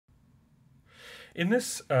In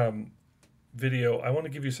this video, I want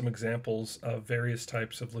to give you some examples of various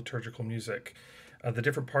types of liturgical music. The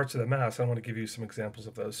different parts of the Mass, I want to give you some examples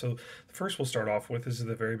of those. So the first we'll start off with is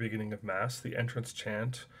the very beginning of Mass, the entrance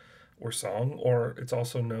chant or song, or it's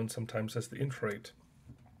also known sometimes as the introit.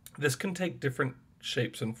 This can take different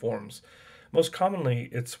shapes and forms. Most commonly,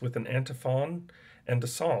 it's with an antiphon and a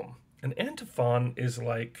psalm. An antiphon is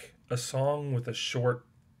like a song with a short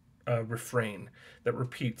refrain that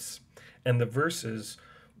repeats, and the verses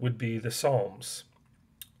would be the psalms.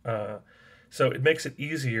 So it makes it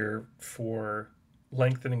easier for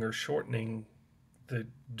lengthening or shortening the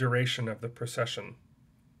duration of the procession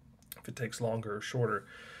if it takes longer or shorter.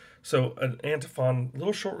 So an antiphon, a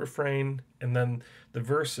little short refrain, and then the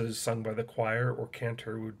verses sung by the choir or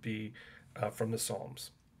cantor would be from the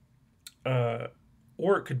psalms.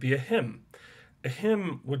 Or it could be a hymn. A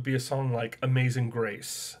hymn would be a song like Amazing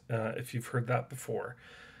Grace, if you've heard that before.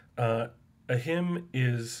 A hymn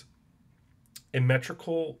is a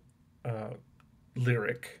metrical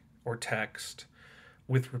lyric or text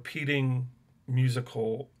with repeating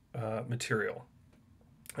musical material.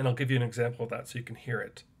 And I'll give you an example of that so you can hear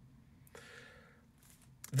it.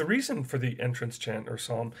 The reason for the entrance chant or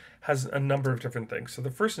psalm has a number of different things. So the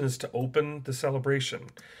first is to open the celebration.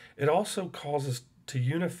 It also calls us to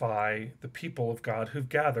unify the people of God who've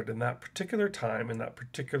gathered in that particular time, in that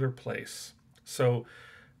particular place. So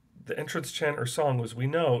the entrance chant or song, as we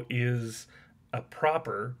know, is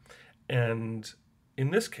proper, and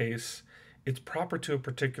in this case, it's proper to a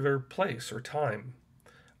particular place or time.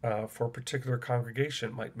 For a particular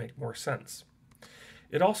congregation, it might make more sense.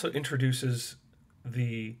 It also introduces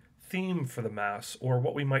the theme for the Mass, or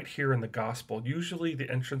what we might hear in the Gospel. Usually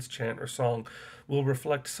the entrance chant or song will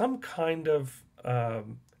reflect some kind of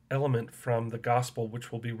element from the Gospel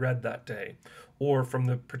which will be read that day, or from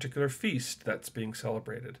the particular feast that's being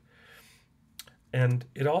celebrated. And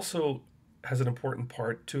it also has an important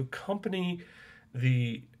part to accompany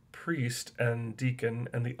the priest and deacon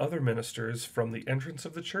and the other ministers from the entrance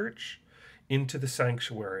of the church into the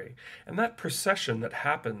sanctuary. And that procession that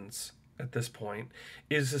happens at this point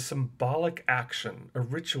is a symbolic action, a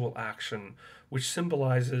ritual action, which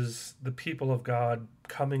symbolizes the people of God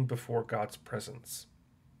coming before God's presence.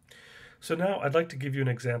 So now I'd like to give you an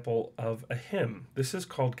example of a hymn. This is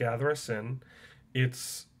called Gather Us In.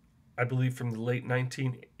 It's, I believe, from the late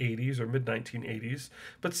 1980s or mid-1980s,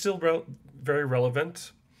 but still very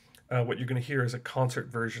relevant. What you're going to hear is a concert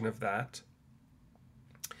version of that.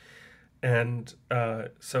 And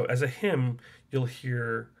so as a hymn, you'll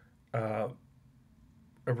hear a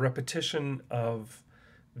repetition of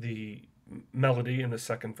the melody in the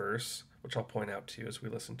second verse, which I'll point out to you as we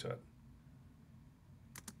listen to it.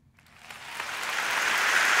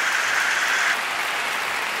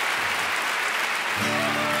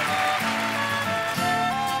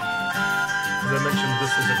 As I mentioned,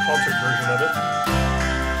 this is a concert version of it.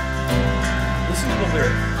 Listen to the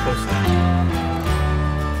lyric closely.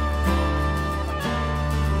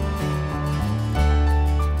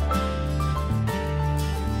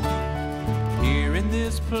 Here in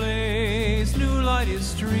this place, new light is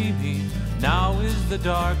streaming. Now is the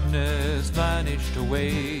darkness vanished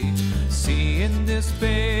away. See in this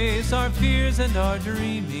space our fears and our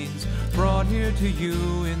dreamings, brought here to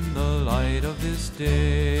you in the light of this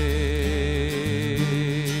day.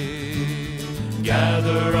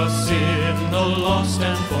 Gather us in, the lost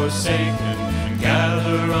and forsaken.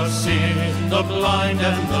 Gather us in, the blind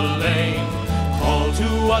and the lame. Call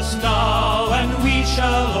to us now, and we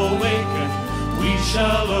shall awaken. We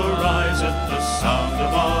shall arise at the sound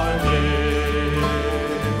of our name.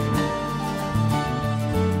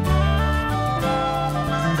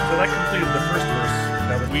 So that completed the first verse.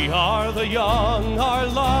 We are the young, our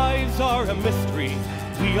lives are a mystery.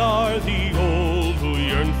 We are the old who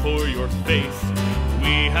yearn for your face.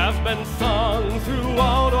 We have been sung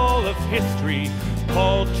throughout all of history,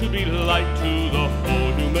 called to be light to the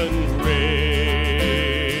whole human race.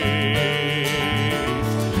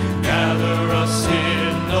 Gather us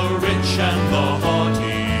in, the rich and the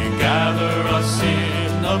haughty. Gather us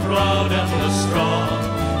in, the proud and the strong.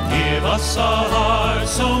 Give us a heart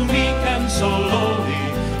so meek and so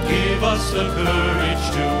lowly. Give us the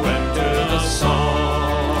courage to enter the song.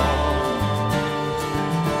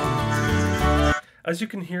 As you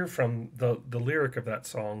can hear from the lyric of that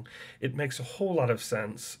song, it makes a whole lot of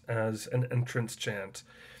sense as an entrance chant.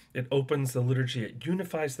 It opens the liturgy, it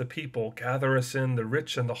unifies the people. Gather us in, the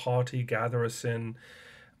rich and the haughty, gather us in.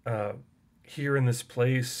 Here in this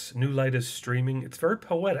place, new light is streaming. It's very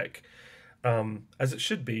poetic, as it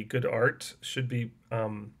should be. Good art should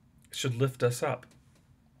lift us up.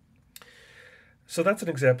 So that's an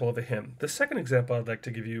example of a hymn. The second example I'd like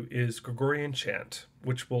to give you is Gregorian chant,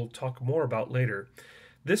 which we'll talk more about later.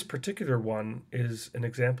 This particular one is an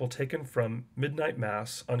example taken from Midnight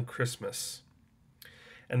Mass on Christmas.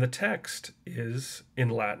 And the text is, in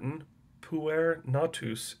Latin, Puer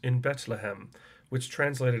natus in Bethlehem, which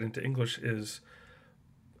translated into English is,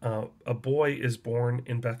 a boy is born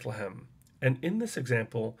in Bethlehem. And in this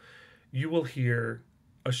example, you will hear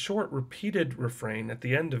a short repeated refrain at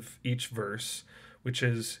the end of each verse, which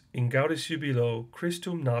is, In gaudis jubilo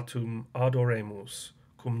Christum natum adoremus,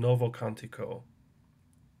 cum novo cantico.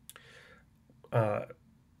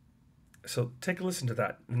 So take a listen to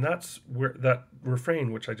that. And that's where that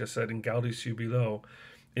refrain, which I just said, in gaudis jubilo,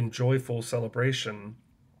 in joyful celebration,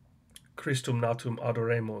 Christum natum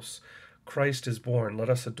adoremus, Christ is born,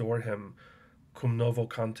 let us adore him, cum novo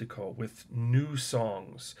cantico, with new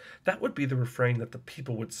songs. That would be the refrain that the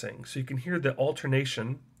people would sing. So you can hear the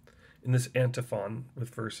alternation in this antiphon with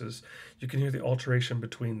verses. You can hear the alteration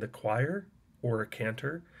between the choir or a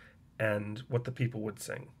cantor and what the people would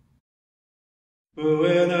sing.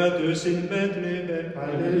 Puer natus in Bethlehem,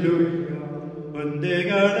 Alleluia. Unde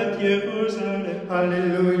gaudet Jerusalem,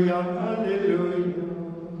 Alleluia, Alleluia.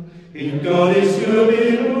 In gaudis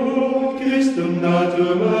jubilo Christum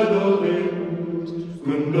natum adoremus,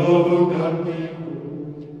 cum novo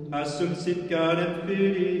cantico. Assunt sit gaudet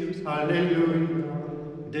Filius, Alleluia.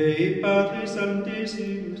 Dei Patris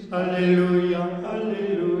Sanctissimus, Alleluia,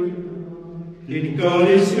 Alleluia. In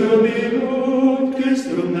gaudis jubilo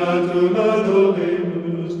Christum natum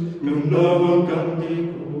adoremus, cum novo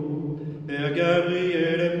cantico. Per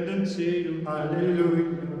Gabrielem densium,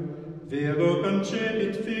 Alleluia. Verbo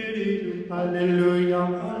concepit Filium, Alleluia,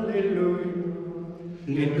 Alleluia.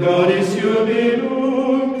 In gaudis jubilo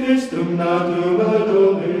Christum natum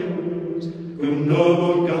adoremus, cum novo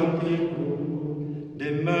cantico. De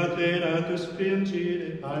matre natus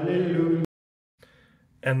vincere, Alleluia.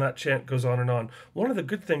 And that chant goes on and on. One of the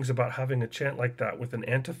good things about having a chant like that with an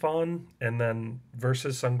antiphon and then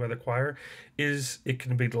verses sung by the choir is it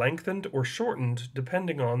can be lengthened or shortened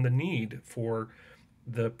depending on the need for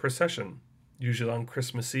the procession. Usually on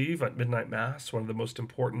Christmas Eve at Midnight Mass, one of the most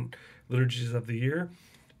important liturgies of the year,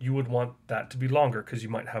 you would want that to be longer because you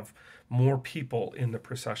might have more people in the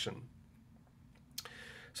procession.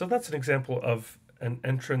 So that's an example of an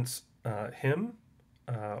entrance hymn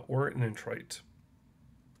or an introit.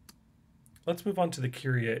 Let's move on to the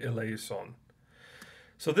Kyrie eleison.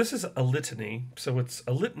 So this is a litany. So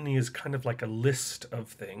a litany is kind of like a list of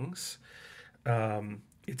things.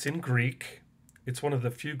 It's in Greek. It's one of the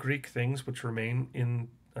few Greek things which remain in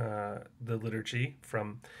the liturgy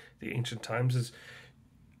from the ancient times.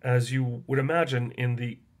 As you would imagine, in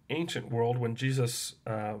the ancient world, when Jesus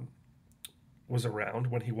was around,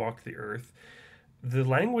 when he walked the earth, the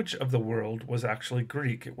language of the world was actually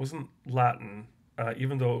Greek. It wasn't Latin.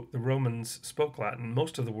 Even though the Romans spoke Latin,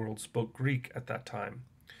 most of the world spoke Greek at that time.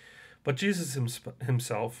 But Jesus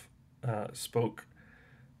himself spoke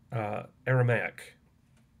Aramaic.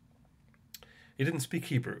 He didn't speak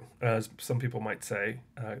Hebrew, as some people might say.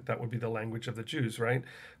 That would be the language of the Jews, right?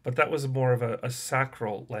 But that was more of a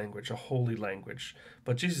sacral language, a holy language.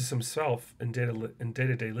 But Jesus himself, in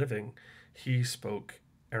day-to-day living, he spoke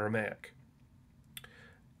Aramaic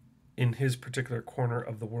in his particular corner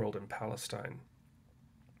of the world in Palestine.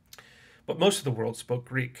 But most of the world spoke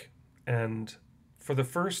Greek, and for the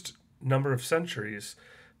first number of centuries,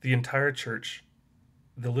 the entire church,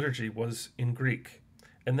 the liturgy was in Greek.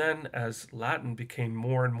 And then as Latin became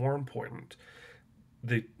more and more important,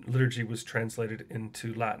 the liturgy was translated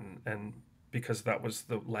into Latin, and because that was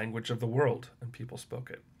the language of the world and people spoke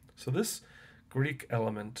it. So this Greek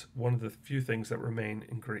element, one of the few things that remain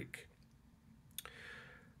in Greek.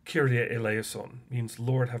 Kyrie eleison means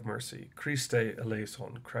Lord have mercy. Christe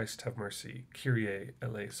eleison, Christ have mercy. Kyrie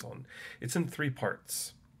eleison. It's in 3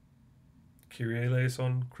 parts. Kyrie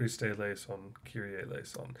eleison, Christe eleison, Kyrie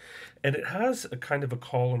eleison. And it has a kind of a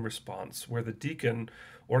call and response where the deacon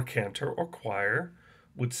or cantor or choir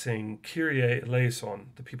would sing Kyrie eleison.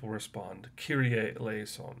 The people respond, Kyrie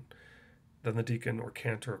eleison. Then the deacon or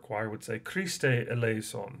cantor or choir would say Christe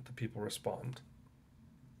eleison. The people respond.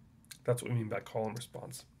 That's what we mean by call and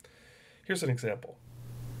response. Here's an example.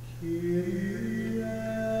 Kyrie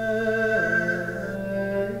eleison.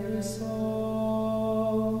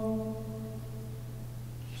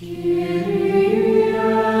 Kyrie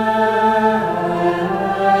eleison.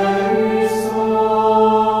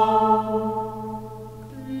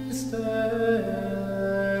 Christe eleison.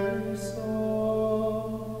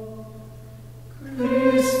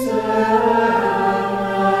 Christe eleison.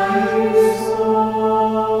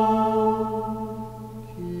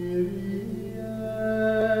 Kyrie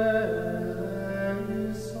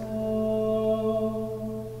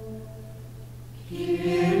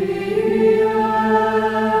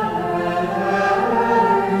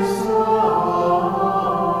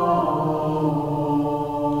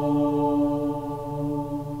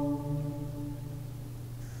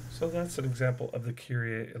that's an example of the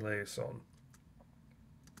Kyrie eleison.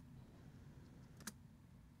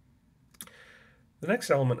 The next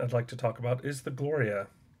element I'd like to talk about is the Gloria.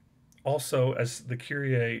 Also, as the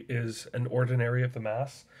Kyrie is an ordinary of the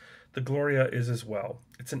Mass, the Gloria is as well.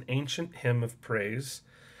 It's an ancient hymn of praise,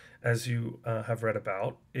 as you have read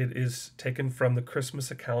about. It is taken from the Christmas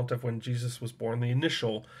account of when Jesus was born, the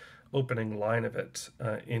initial opening line of it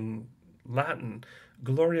in Latin.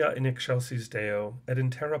 Gloria in excelsis Deo, et in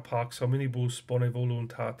terra pax hominibus bone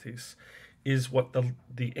voluntatis, is what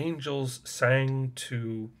the angels sang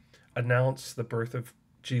to announce the birth of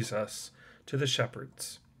Jesus to the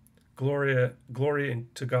shepherds. Glory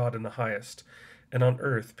to God in the highest, and on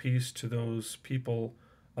earth peace to those people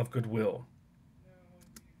of good will.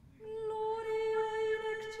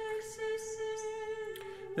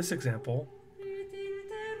 This example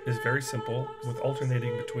is very simple, with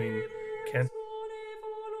alternating between canto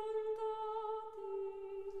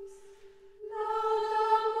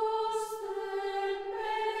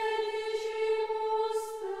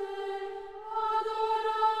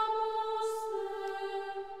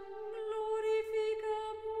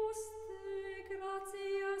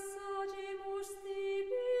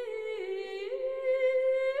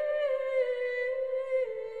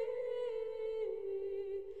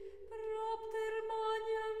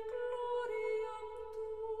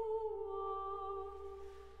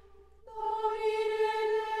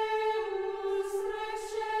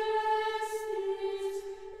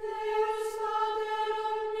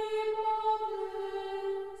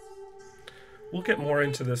We'll get more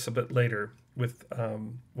into this a bit later with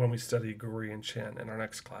when we study Gregorian chant in our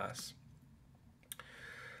next class.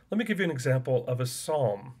 Let me give you an example of a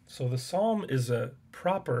psalm. So the psalm is a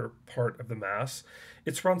proper part of the Mass.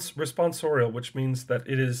 It's responsorial, which means that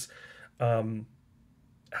it is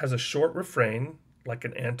has a short refrain, like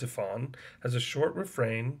an antiphon, has a short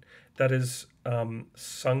refrain that is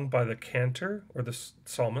sung by the cantor or the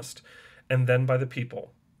psalmist, and then by the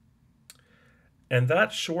people. And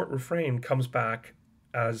that short refrain comes back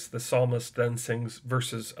as the psalmist then sings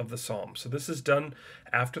verses of the psalm. So this is done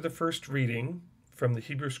after the first reading from the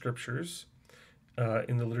Hebrew Scriptures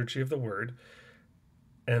in the Liturgy of the Word,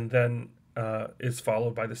 and then is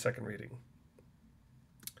followed by the second reading.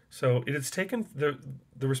 So it is taken, the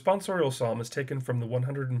responsorial psalm is taken from the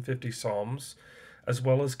 150 psalms as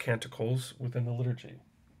well as canticles within the liturgy.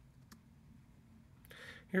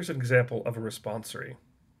 Here's an example of a responsory.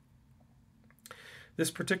 This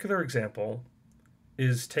particular example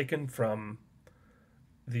is taken from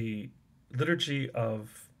the liturgy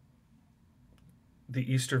of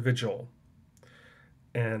the Easter Vigil,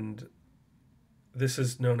 and this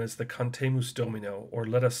is known as the Cantemus Domino, or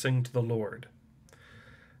Let Us Sing to the Lord.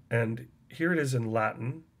 And here it is in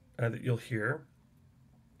Latin that you'll hear.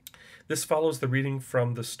 This follows the reading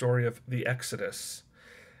from the story of the Exodus,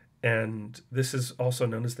 and this is also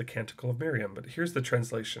known as the Canticle of Miriam. But here's the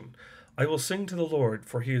translation. I will sing to the Lord,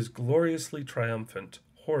 for he is gloriously triumphant.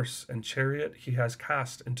 Horse and chariot he has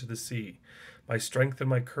cast into the sea. My strength and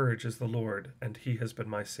my courage is the Lord, and he has been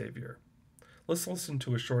my Savior. Let's listen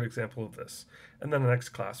to a short example of this, and then in the next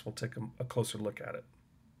class we'll take a closer look at it.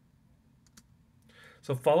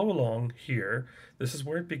 So follow along here. This is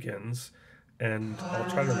where it begins, and I'll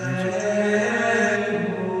try to read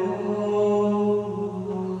you.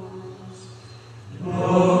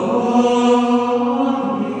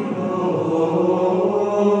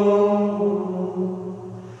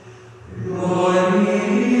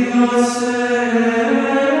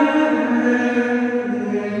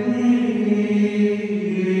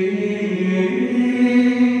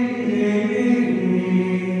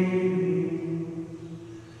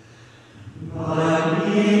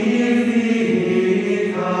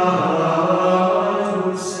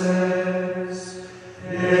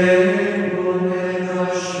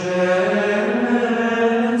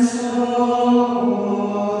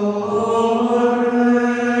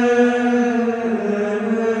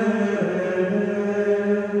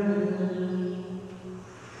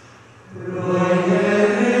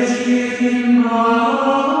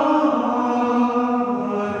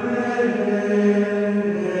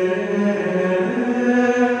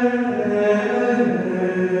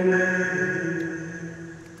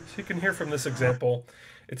 From this example,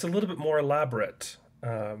 it's a little bit more elaborate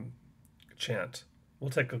chant.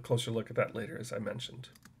 We'll take a closer look at that later, as I mentioned.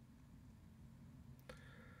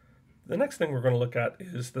 The next thing we're going to look at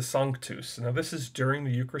is the Sanctus. Now this is during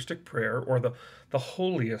the Eucharistic prayer, or the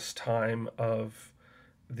holiest time of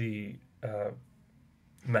the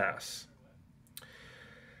Mass.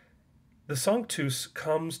 The Sanctus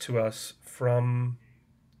comes to us from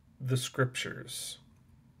the Scriptures.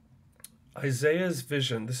 Isaiah's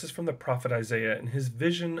vision, this is from the prophet Isaiah, and his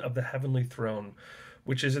vision of the heavenly throne,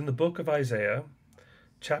 which is in the book of Isaiah,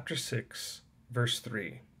 chapter 6, verse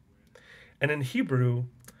 3. And in Hebrew,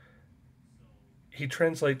 he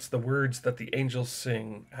translates the words that the angels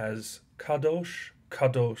sing as Kadosh,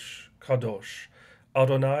 Kadosh, Kadosh,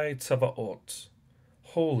 Adonai Tzevaot.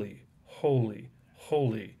 Holy, holy,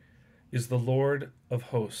 holy is the Lord of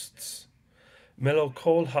hosts.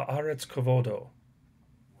 Melokol haaretz kovodo.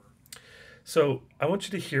 So I want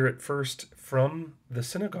you to hear it first from the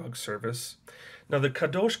synagogue service. Now the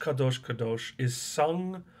Kadosh, Kadosh, Kadosh is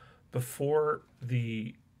sung before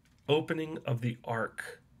the opening of the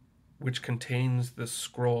ark, which contains the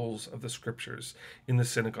scrolls of the scriptures in the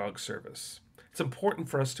synagogue service. It's important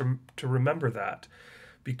for us to remember that,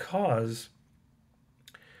 because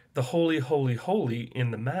the holy, holy, holy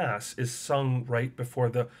in the Mass is sung right before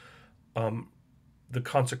the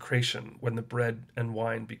consecration, when the bread and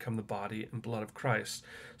wine become the body and blood of Christ.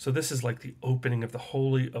 So this is like the opening of the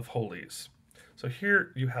Holy of Holies. So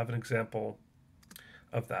here you have an example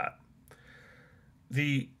of that.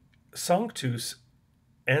 The Sanctus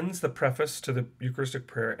ends the preface to the Eucharistic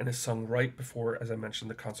prayer and is sung right before, as I mentioned,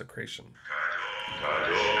 the consecration.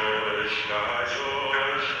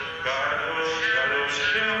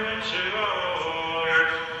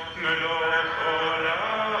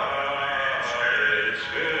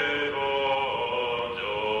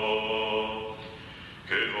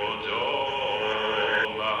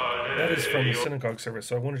 That is from the synagogue service,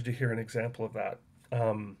 so I wanted to hear an example of that.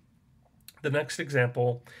 The next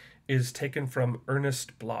example is taken from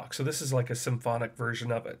Ernest Bloch. So this is like a symphonic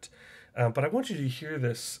version of it. But I want you to hear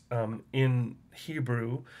this in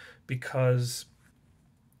Hebrew, because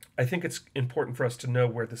I think it's important for us to know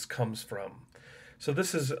where this comes from. So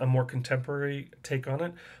this is a more contemporary take on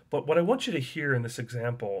it. But what I want you to hear in this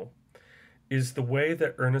example is the way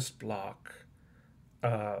that Ernest Bloch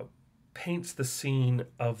paints the scene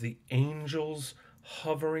of the angels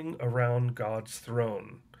hovering around God's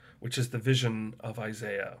throne, which is the vision of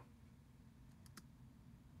Isaiah.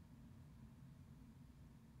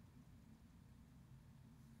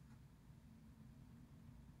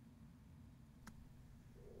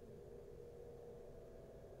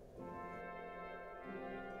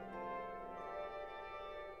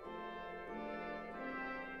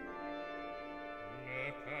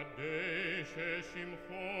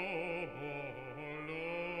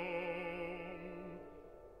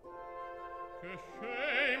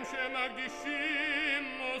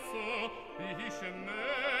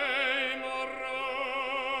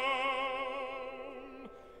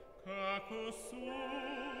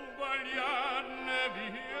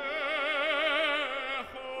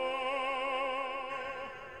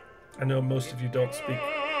 I know most of you don't speak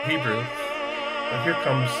Hebrew, but here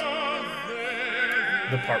comes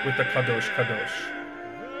the part with the Kadosh, Kadosh.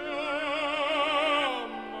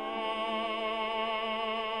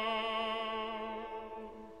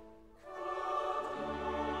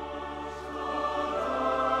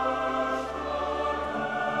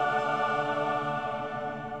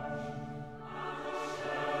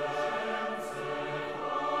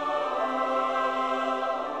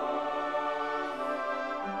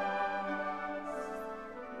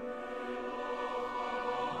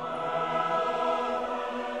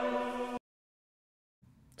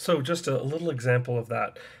 So just a little example of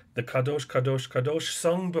that. The Kadosh, Kadosh, Kadosh,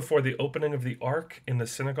 sung before the opening of the Ark in the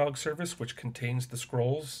synagogue service, which contains the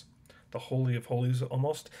scrolls, the Holy of Holies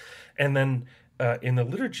almost. And then in the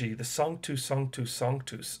liturgy, the Sanctus, Sanctus,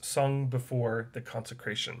 Sanctus, sung before the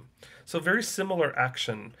consecration. So very similar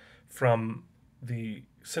action from the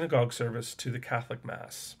synagogue service to the Catholic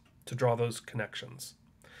Mass, to draw those connections.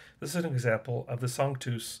 This is an example of the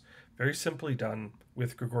Sanctus, very simply done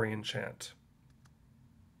with Gregorian chant.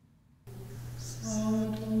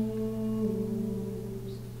 Sanctus,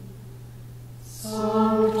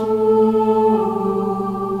 Sanctus,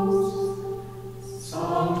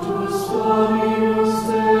 Sanctus Dominus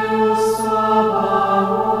Deus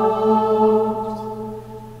Sabaoth,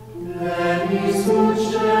 Veni sunt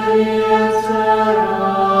celi et terra,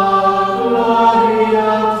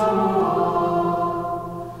 gloria tua,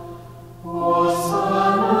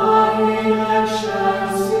 Hosanna in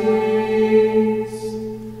excelsis.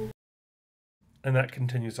 And that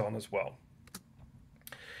continues on as well.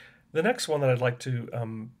 The next one that I'd like to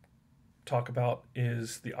talk about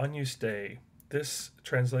is the Agnus Dei. This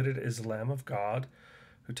translated is Lamb of God,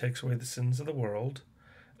 who takes away the sins of the world.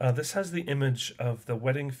 This has the image of the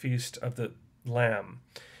wedding feast of the Lamb,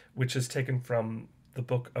 which is taken from the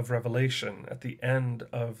book of Revelation at the end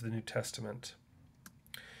of the New Testament.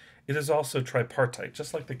 It is also tripartite,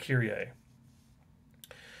 just like the Kyrie.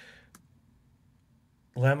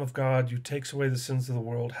 Lamb of God, you takes away the sins of the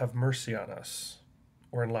world, have mercy on us.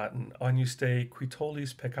 Or in Latin, Agnus Dei, qui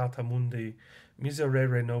tollis peccata mundi,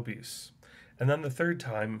 miserere nobis. And then the third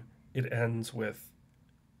time, it ends with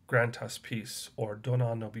grant us peace, or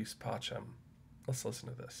dona nobis pacem. Let's listen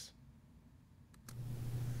to this.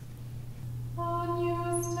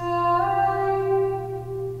 Agnus Dei,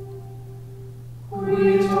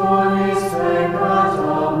 qui tollis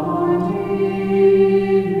peccata mundi,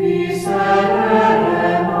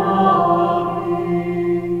 miserere nobis.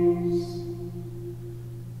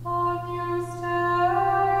 Agnus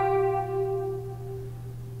Dei,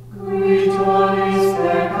 qui tollis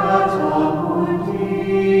peccata mundi,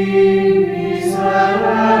 miserere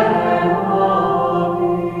nobis.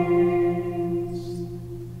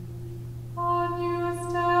 Agnus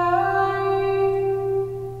Dei,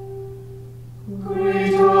 qui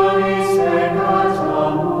tollis peccata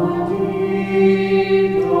mundi,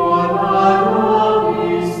 dona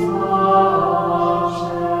nobis pacem.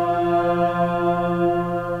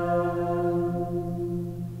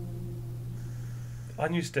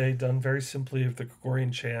 Agnus Dei, done very simply of the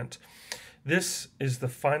Gregorian chant. This is the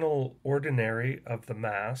final ordinary of the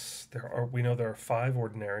Mass. We know there are 5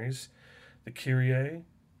 ordinaries: the Kyrie,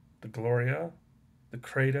 the Gloria, the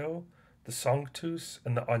Credo, the Sanctus,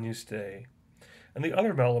 and the Agnus Dei. And the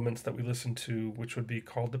other elements that we listen to, which would be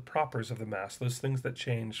called the propers of the Mass, those things that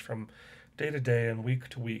change from day to day and week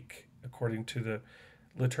to week according to the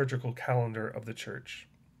liturgical calendar of the Church.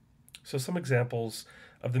 So some examples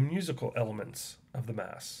of the musical elements of the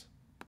Mass.